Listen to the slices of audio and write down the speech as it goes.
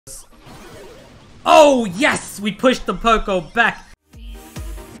Oh, yes! We pushed the Poco back.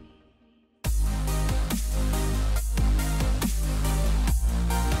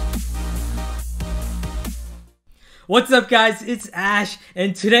 What's up, guys? It's Ash,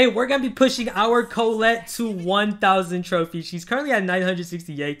 and today we're gonna be pushing our Colette to 1,000 trophies. She's currently at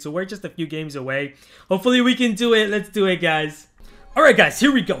 968, so we're just a few games away. Hopefully we can do it. Let's do it, guys. Alright, guys,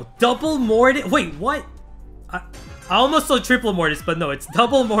 here we go. Double Mortis. Wait, what? I almost saw triple Mortis, but no, it's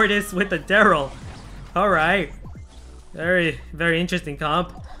double Mortis with a Daryl. Alright. Very interesting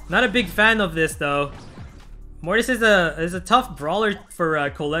comp. Not a big fan of this, though. Mortis is a tough brawler for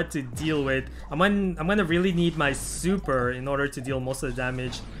Colette to deal with. I'm gonna really need my super in order to deal most of the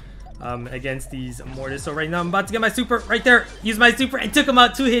damage against these Mortis. So right now I'm about to get my super right there. Use my super and took him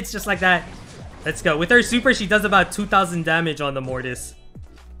out 2 hits just like that. Let's go. With her super, she does about 2,000 damage on the Mortis.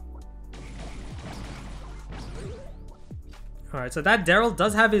 Alright, so that Daryl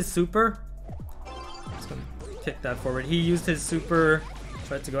does have his super. Just gonna kick that forward. He used his super,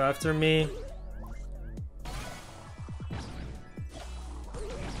 tried to go after me.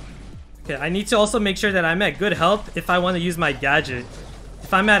 Okay, I need to also make sure that I'm at good health if I want to use my gadget.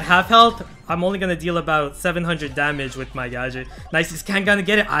 If I'm at half health, I'm only going to deal about 700 damage with my gadget. Nice, is Kang gonna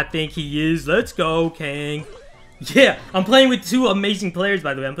get it? I think he is. Let's go, Kang. Yeah, I'm playing with 2 amazing players,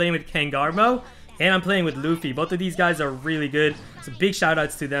 by the way. I'm playing with Kangarmo, and I'm playing with Luffy. Both of these guys are really good. So big shout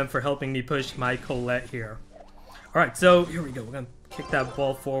outs to them for helping me push my Colette here. Alright, so here we go. We're going to kick that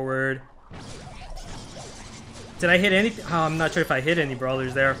ball forward. Did I hit anything? Oh, I'm not sure if I hit any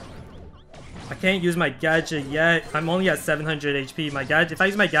brawlers there. I can't use my gadget yet. I'm only at 700 HP. My gadget, if I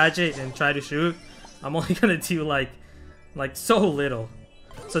use my gadget and try to shoot, I'm only gonna do like so little.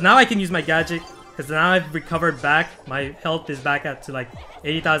 So now I can use my gadget because now I've recovered back. My health is back up to like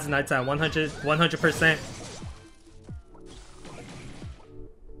 80,000. It's at 100%.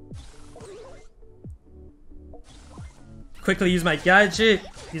 Quickly use my gadget.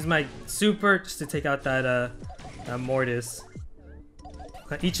 Use my super just to take out that Mortis.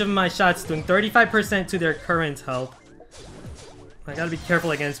 Each of my shots doing 35% to their current health. I gotta be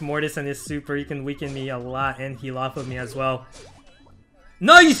careful against Mortis and his super. He can weaken me a lot and heal off of me as well.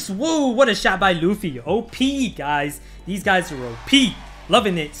 Nice! Whoa! What a shot by Luffy. OP, guys. These guys are OP.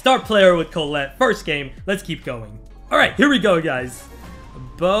 Loving it. Star player with Colette. First game. Let's keep going. Alright, here we go, guys.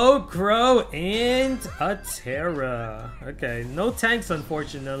 Bo, Crow, and a Terra. Okay, no tanks,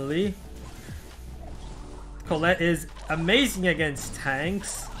 unfortunately. Colette is amazing against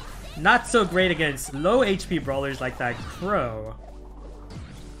tanks, not so great against low HP brawlers like that Crow.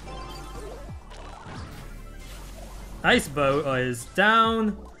 Nice, Bo is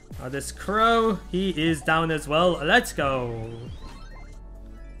down. This Crow, he is down as well. Let's go.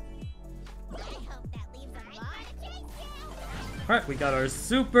 Alright, we got our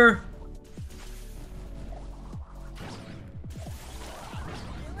super.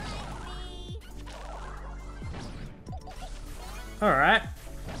 Alright.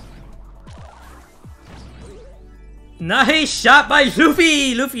 Nice shot by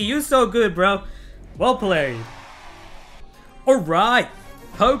Luffy! Luffy, you so good, bro. Well played. Alright.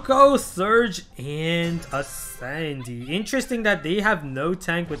 Poco, Surge, and a Sandy. Interesting that they have no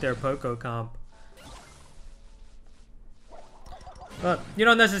tank with their Poco comp. But you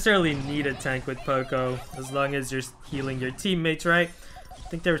don't necessarily need a tank with Poco as long as you're healing your teammates, right? I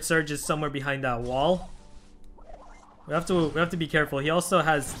think their Surge is somewhere behind that wall. We have to be careful. He also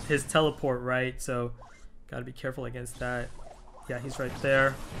has his teleport, right? So gotta be careful against that. Yeah, he's right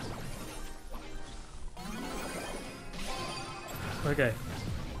there. Okay.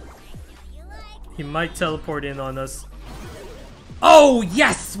 He might teleport in on us. Oh,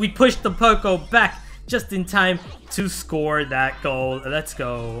 yes! We pushed the Poco back just in time to score that goal. Let's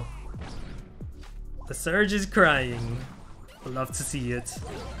go. The Surge is crying. Love to see it.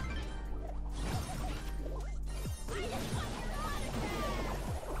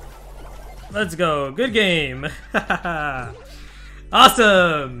 Let's go. Good game.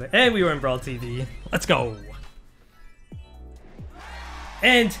 Awesome. And we were in Brawl TV. Let's go.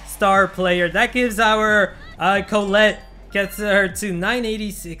 And star player. That gives our Colette, gets her to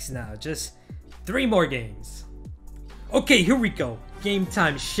 986 now. Just 3 more games. Okay, here we go. Game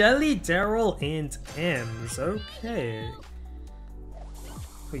time. Shelly, Daryl, and Ems. Okay.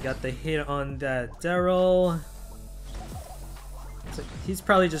 We got the hit on that Daryl. So he's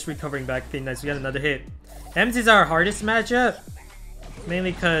probably just recovering back. Okay, nice. We got another hit. Ems is our hardest matchup.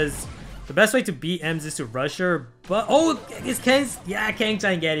 Mainly because the best way to beat Ems is to rush her. But, oh, is Kang's? Yeah, Kang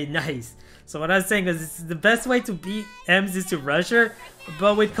trying to get it. Nice. So what I was saying is the best way to beat Ems is to rush her.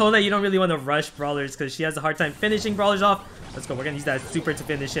 But with Colette, you don't really want to rush brawlers because she has a hard time finishing brawlers off. Let's go. We're going to use that super to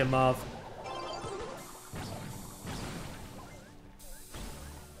finish him off.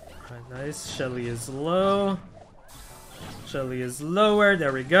 Nice. Shelly is low. Shelly is lower.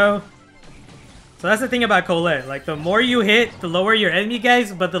 There we go. So that's the thing about Colette. Like, the more you hit, the lower your enemy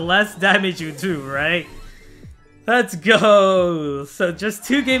gets, but the less damage you do, right? Let's go! So just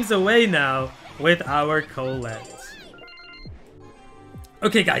 2 games away now with our Colette.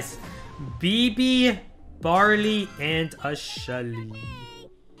 Okay, guys. BB, Barley, and a Shelly.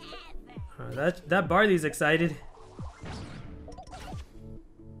 That Barley's excited.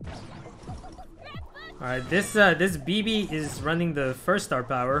 Alright, this BB is running the first star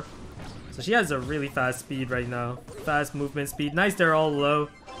power. So she has a really fast speed right now. Fast movement speed. Nice, they're all low.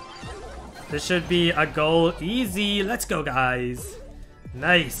 This should be a goal. Easy. Let's go, guys.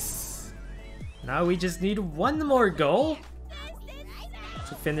 Nice. Now we just need 1 more goal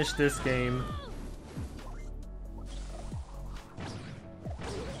to finish this game.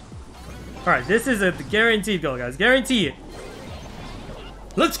 Alright, this is a guaranteed goal, guys. Guarantee it.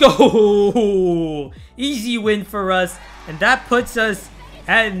 Let's go! Easy win for us. And that puts us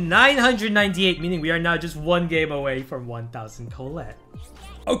at 998, meaning we are now just 1 game away from 1000 Colette.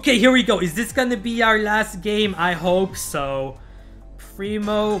 Okay, here we go. Is this gonna be our last game? I hope so.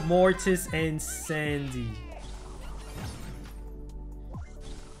 Primo, Mortis, and Sandy.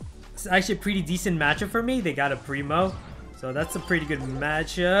 It's actually a pretty decent matchup for me. They got a Primo, so that's a pretty good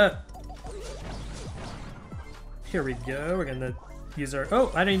matchup. Here we go. We're gonna use our...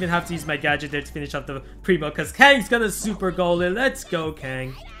 Oh, I don't even have to use my gadget there to finish off the Primo because Kang's gonna super goal it. Let's go,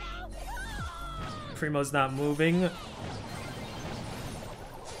 Kang. Primo's not moving.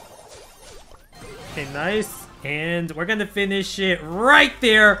 Okay, nice. And we're gonna finish it right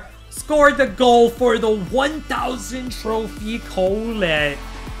there. Scored the goal for the 1000 trophy Colette.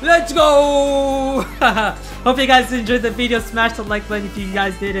 Let's go! Hope you guys enjoyed the video. Smash the like button if you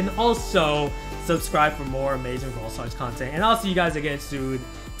guys did. And also, subscribe for more amazing Brawl Stars content. And I'll see you guys again soon.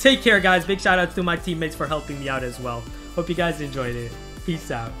 Take care, guys. Big shout out to my teammates for helping me out as well. Hope you guys enjoyed it.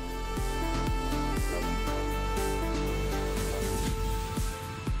 Peace out.